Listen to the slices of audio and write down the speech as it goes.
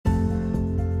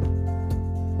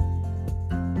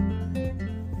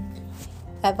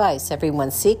Advice. Everyone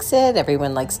seeks it,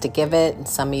 everyone likes to give it, and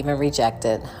some even reject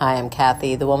it. Hi, I'm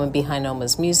Kathy, the woman behind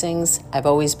Oma's Musings. I've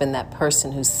always been that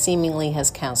person who seemingly has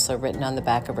counselor written on the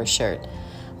back of her shirt.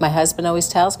 My husband always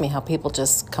tells me how people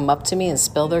just come up to me and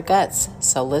spill their guts.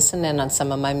 So listen in on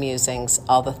some of my musings,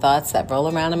 all the thoughts that roll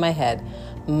around in my head,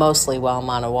 mostly while I'm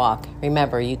on a walk.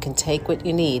 Remember, you can take what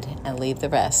you need and leave the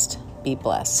rest. Be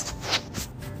blessed.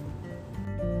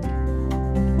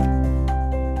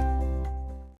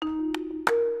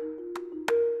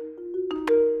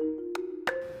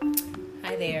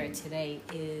 Hi there. Today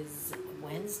is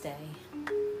Wednesday,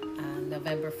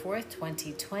 November 4th,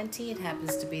 2020. It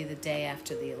happens to be the day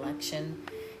after the election.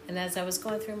 And as I was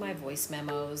going through my voice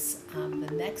memos,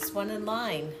 the next one in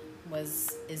line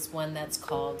is one that's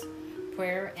called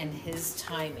Prayer and His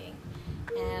Timing.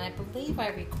 And I believe I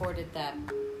recorded that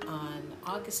on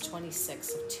August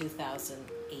 26th of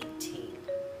 2018.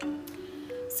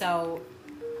 So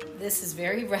this is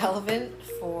very relevant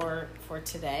for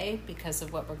today because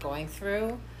of what we're going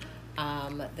through.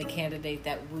 The candidate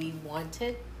that we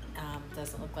wanted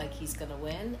doesn't look like he's going to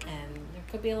win, and there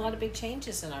could be a lot of big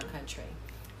changes in our country,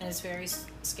 and it's very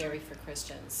scary for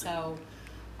Christians. So,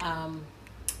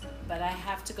 but I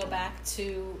have to go back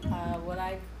to what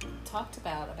I talked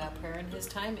about prayer and His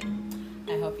timing.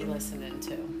 I hope you listen in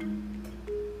too.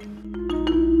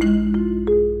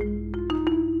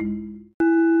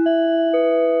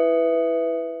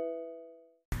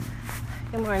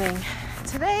 Good morning.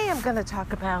 Today I'm going to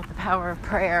talk about the power of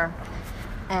prayer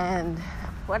and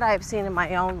what I've seen in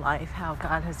my own life, how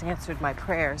God has answered my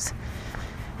prayers.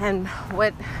 And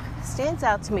what stands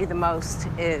out to me the most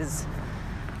is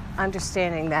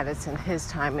understanding that it's in His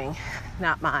timing,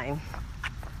 not mine.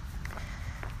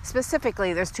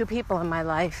 Specifically, there's two people in my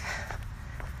life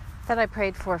that I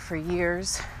prayed for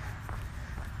years.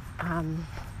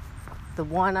 The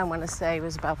one I want to say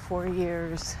was about 4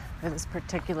 years for this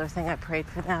particular thing. I prayed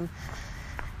for them.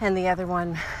 And the other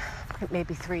one,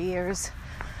 maybe 3 years.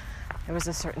 There was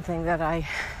a certain thing that I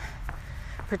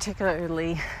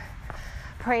particularly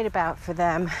prayed about for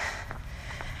them.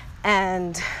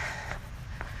 And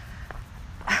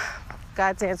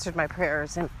God's answered my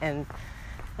prayers in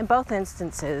both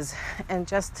instances, and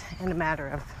just in a matter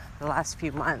of the last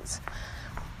few months.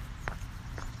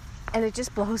 And it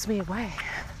just blows me away.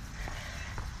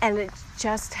 And it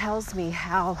just tells me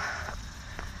how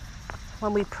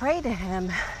when we pray to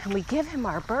Him and we give Him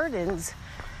our burdens,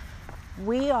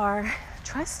 we are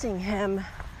trusting Him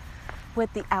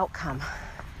with the outcome.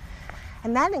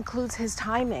 And that includes His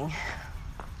timing.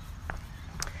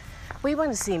 We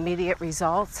want to see immediate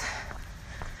results,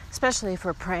 especially if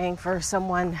we're praying for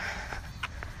someone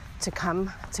to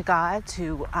come to God,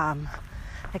 to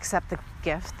accept the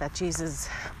gift that Jesus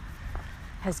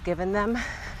has given them,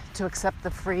 to accept the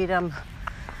freedom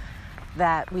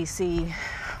that we see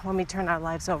when we turn our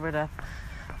lives over to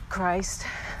Christ.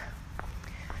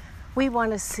 We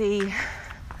want to see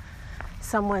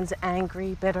someone's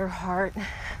angry, bitter heart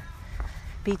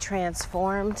be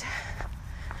transformed,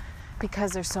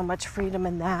 because there's so much freedom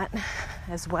in that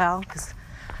as well. Because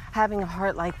having a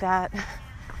heart like that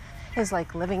is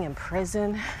like living in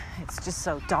prison. It's just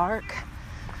so dark.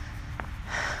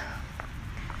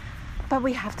 But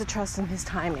we have to trust in His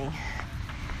timing.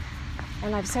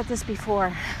 And I've said this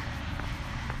before.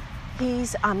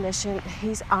 He's omniscient.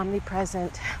 He's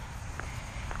omnipresent.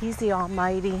 He's the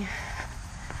Almighty.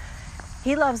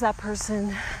 He loves that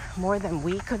person more than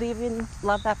we could even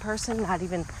love that person.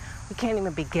 We can't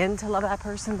even begin to love that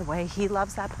person the way He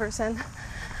loves that person.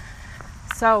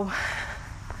 So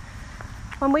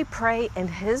when we pray in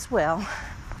His will,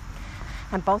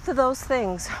 and both of those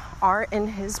things are in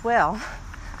His will,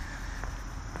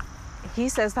 He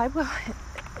says, "Thy will."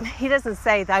 He doesn't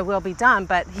say "Thy will be done,"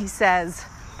 but He says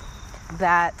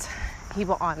that He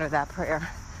will honor that prayer.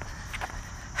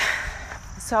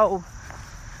 So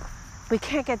we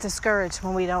can't get discouraged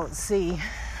when we don't see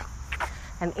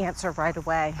an answer right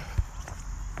away.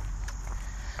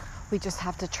 We just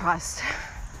have to trust,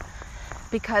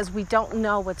 because we don't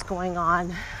know what's going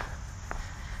on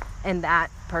in that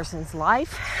person's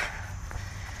life.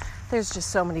 There's just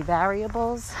so many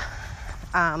variables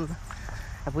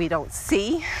that we don't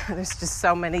see. There's just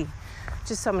so many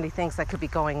things that could be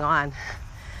going on.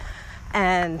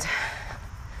 And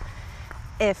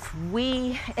if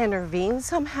we intervene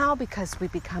somehow because we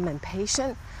become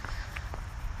impatient,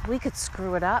 we could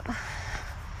screw it up,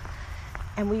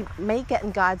 and we may get in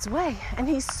God's way. And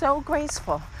He's so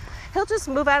graceful. He'll just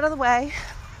move out of the way,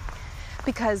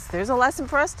 because there's a lesson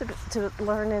for us to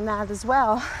learn in that as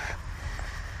well.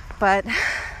 But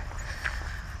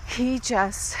He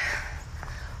just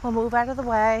will move out of the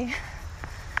way,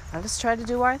 Let us try to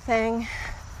do our thing.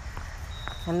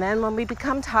 And then when we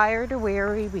become tired or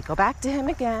weary, we go back to him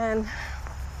again,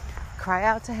 cry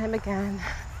out to him again.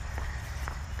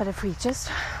 But if we just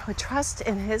would trust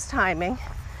in his timing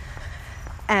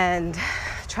and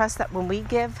trust that when we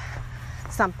give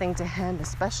something to him,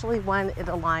 especially when it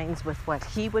aligns with what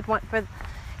he would want for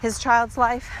his child's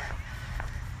life,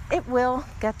 it will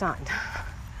get done.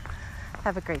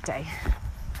 Have a great day.